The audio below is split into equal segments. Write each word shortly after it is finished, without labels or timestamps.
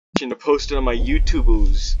reaction to post it on my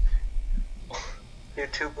YouTubers.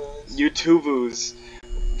 YouTubers.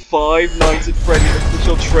 Five Nights at Freddy's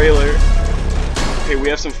official trailer. Okay, we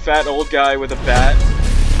have some fat old guy with a bat.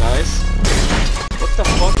 Nice. What the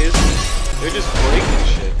fuck is this? They're just breaking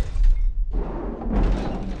shit.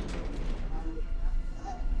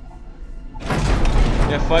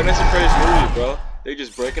 Yeah, Five Nights at Freddy's movie, bro. They're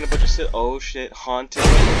just breaking a bunch of shit. Oh shit, haunted. Oh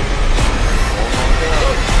my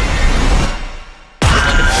god.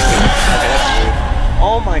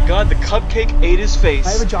 Oh my god, the cupcake ate his face.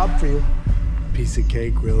 I have a job for you. Piece of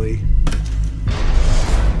cake, really.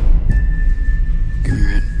 Give me your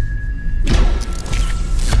hand.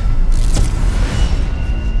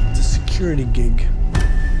 It's a security gig.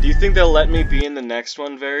 Do you think they'll let me be in the next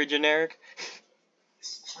one, Very Generic?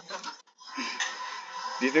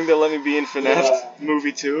 Do you think they'll let me be in FNAF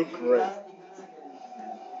movie 2? Great.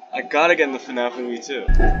 I gotta get in the FNAF movie 2.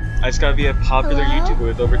 I just gotta be a popular YouTuber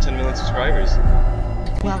with over 10 million subscribers.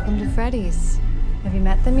 Welcome to Freddy's. Have you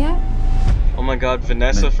met them yet? Oh my god,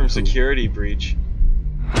 Vanessa from Security Breach.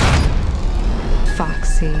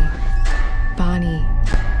 Foxy, Bonnie,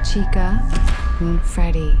 Chica, and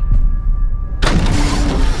Freddy.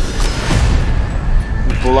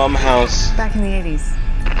 Blumhouse. Back in the 80s.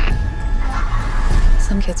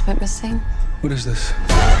 Some kids went missing. What is this?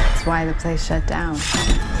 That's why the place shut down.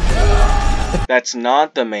 That's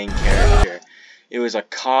not the main character. It was a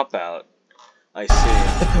cop-out. I see.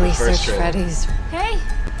 The police searched trailer. Freddy's. Hey!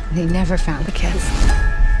 They never found the kids.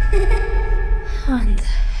 What the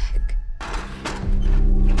heck?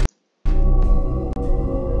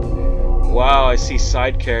 Wow, I see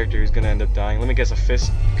side character who's gonna end up dying. Let me guess, a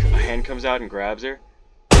hand comes out and grabs her?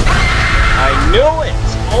 I knew it!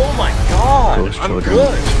 Oh my god! Ghost I'm children.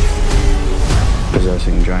 good!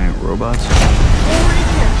 Possessing giant robots?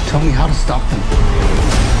 Tell me how to stop them.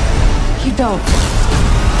 You don't.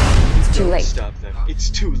 It's too late. Stop them. It's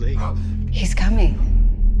too late. He's coming.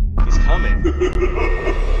 He's coming.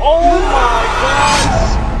 Oh my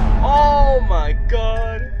god! Oh my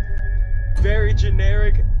god! Very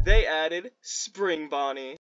generic. They added Spring Bonnie.